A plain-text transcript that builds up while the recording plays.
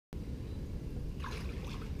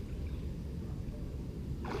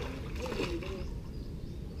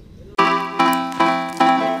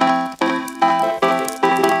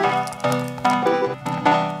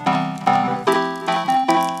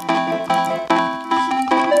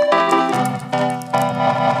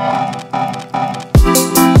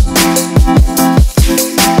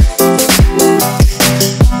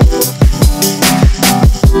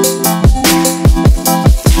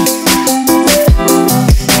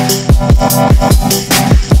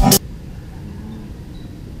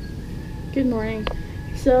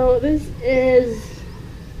So this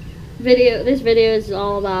video is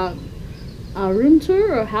all about a room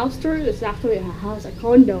tour or house tour. It's actually a house, a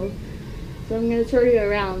condo. So I'm gonna tour you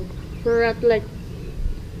around. We're at like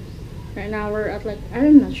right now we're at like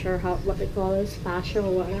I'm not sure what they call this, fashion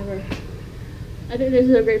or whatever. I think this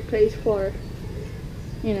is a great place for,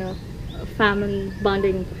 you know, family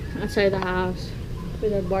bonding outside the house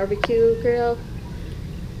with a barbecue grill.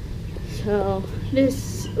 So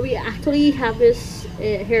we actually have this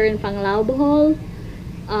here in Panglao Bohol.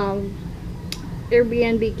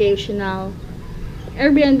 Airbnb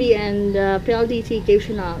and PLDT gave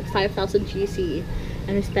Chanel 5,000 GC,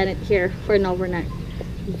 and we spent it here for an overnight.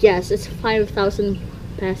 Yes, it's 5,000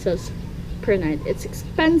 pesos per night. It's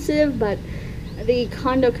expensive, but the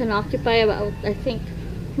condo can occupy about, I think,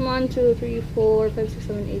 1, 2, 3, 4, 5, 6,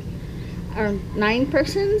 7, 8, around 9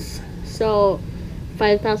 persons. So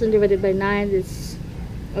 5,000 divided by 9 is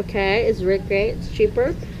okay. It's really great. It's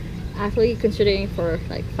cheaper. Actually, considering for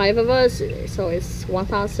like 5 of us, so it's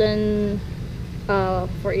 1,000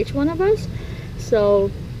 for each one of us. So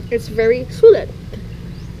it's very sulit.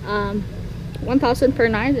 1,000 per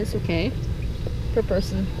night is okay per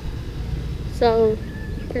person. So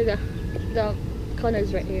here the condo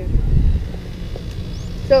is right here.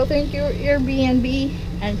 So thank you Airbnb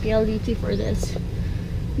and PLDT for this.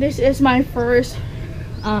 This is my first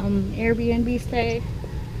Airbnb stay.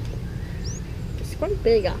 It's quite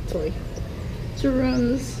big actually. 2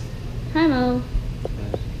 rooms. Hello.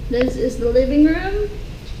 This is the living room.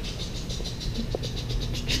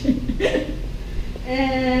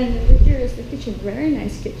 And here is the kitchen. Very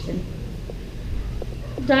nice kitchen.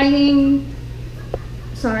 Dining.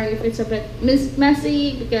 Sorry if it's a bit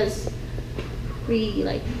messy because we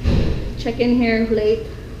like check in here late.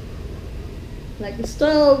 Like the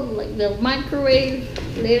stove, like the microwave,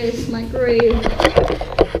 latest microwave,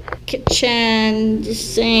 kitchen, the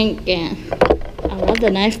sink, and I love the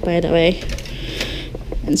knife by the way.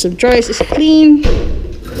 And some drawers is clean.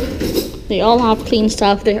 They all have clean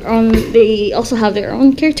stuff. They also have their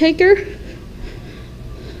own caretaker.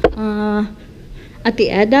 At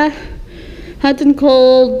the EDA, hot and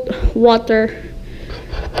cold water,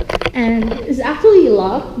 and it's actually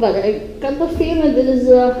locked. But I got the feeling that this is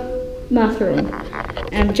a bathroom.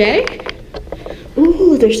 MJ.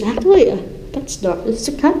 Ooh, there's actually that's door. It's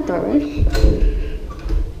a cat door, right?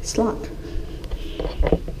 It's locked.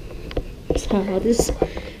 So this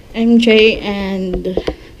MJ and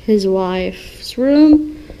his wife's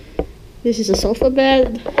room. This is a sofa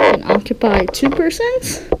bed. Can occupy 2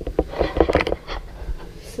 persons.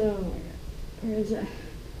 So where is it?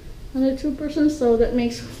 Another 2 persons. So that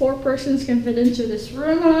makes 4 persons can fit into this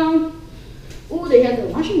room. Oh, they have the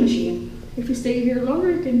washing machine. If you stay here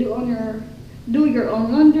longer, you can do your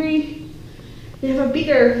own laundry. They have a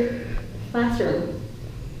bigger bathroom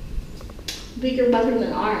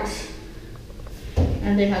than ours.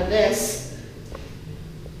 And they have this,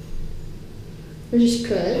 which is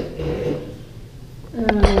good.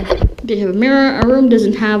 They have a mirror. Our room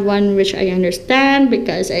doesn't have one, which I understand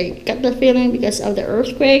because I got the feeling because of the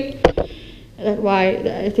earthquake. That's why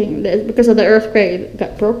I think that because of the earthquake it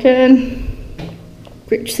got broken.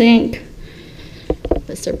 Great sink.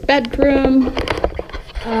 That's their bedroom.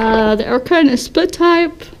 The aircon is split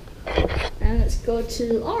type. And let's go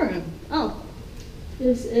to our room. Oh,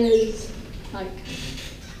 this is like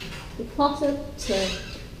the closet. So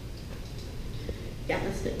yeah,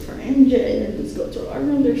 that's it for MJ. And let's go to our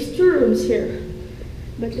room. There's 2 rooms here.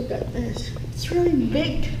 But look at this. It's really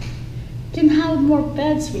big. You can have more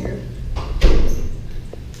beds here.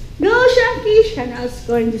 Go, Shanky! Shana's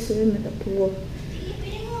going to swim in the pool.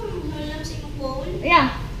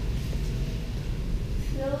 Yeah.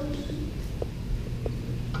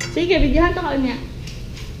 Sige, videohan ka niya.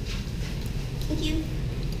 Thank you.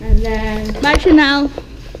 And then, bye Chanel.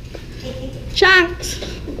 Shanks!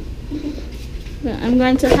 I'm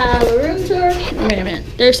going to have a room tour. Wait a minute.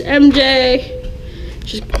 There's MJ.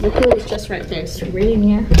 The pool is just right there. It's really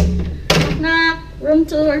near. Nah, room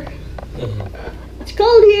tour. It's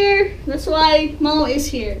cold here. That's why Mo is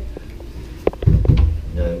here.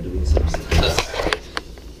 Yeah, I'm doing some stuff.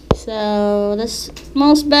 So this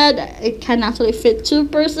Mo's bed, it can actually fit 2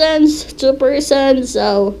 persons.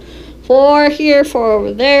 So 4 here, 4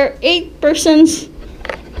 over there, 8 persons.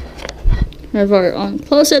 We have our own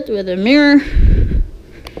closet with a mirror.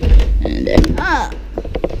 And then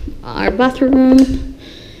our bathroom,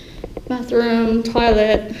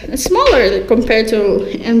 toilet. It's smaller compared to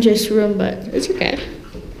MJ's room, but it's okay.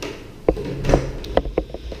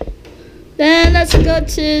 Then let's go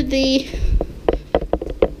to the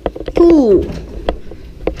pool.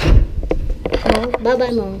 Oh,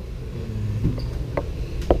 bye-bye, Mom.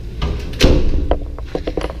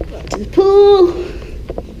 pool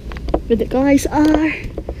where the guys are.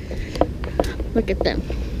 Look at them.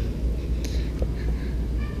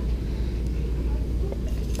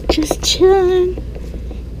 Just chilling.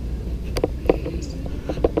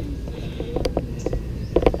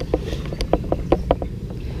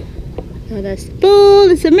 So that's the pool,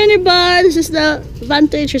 it's a minibar, this is the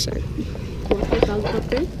Vantage Resort.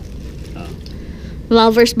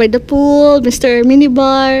 Lovers by the pool, Mr.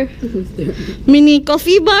 Minibar, mini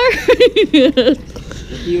coffee bar. What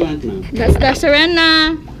do you want now? That's the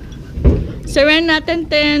Serena. Serena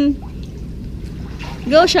 1010.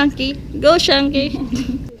 Go Shanky, go Shanky.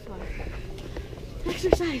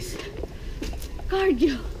 Exercise.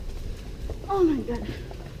 Cardio. Oh my god.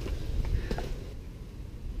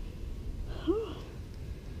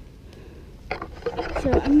 So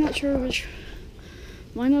I'm not sure which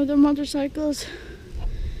one of the motorcycles.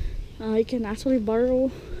 You can actually borrow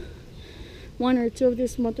one or two of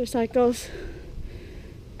these motorcycles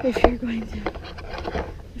if you're going to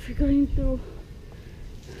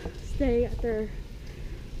stay at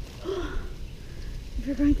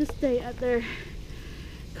their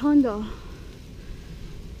condo.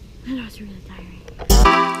 That was really tiring.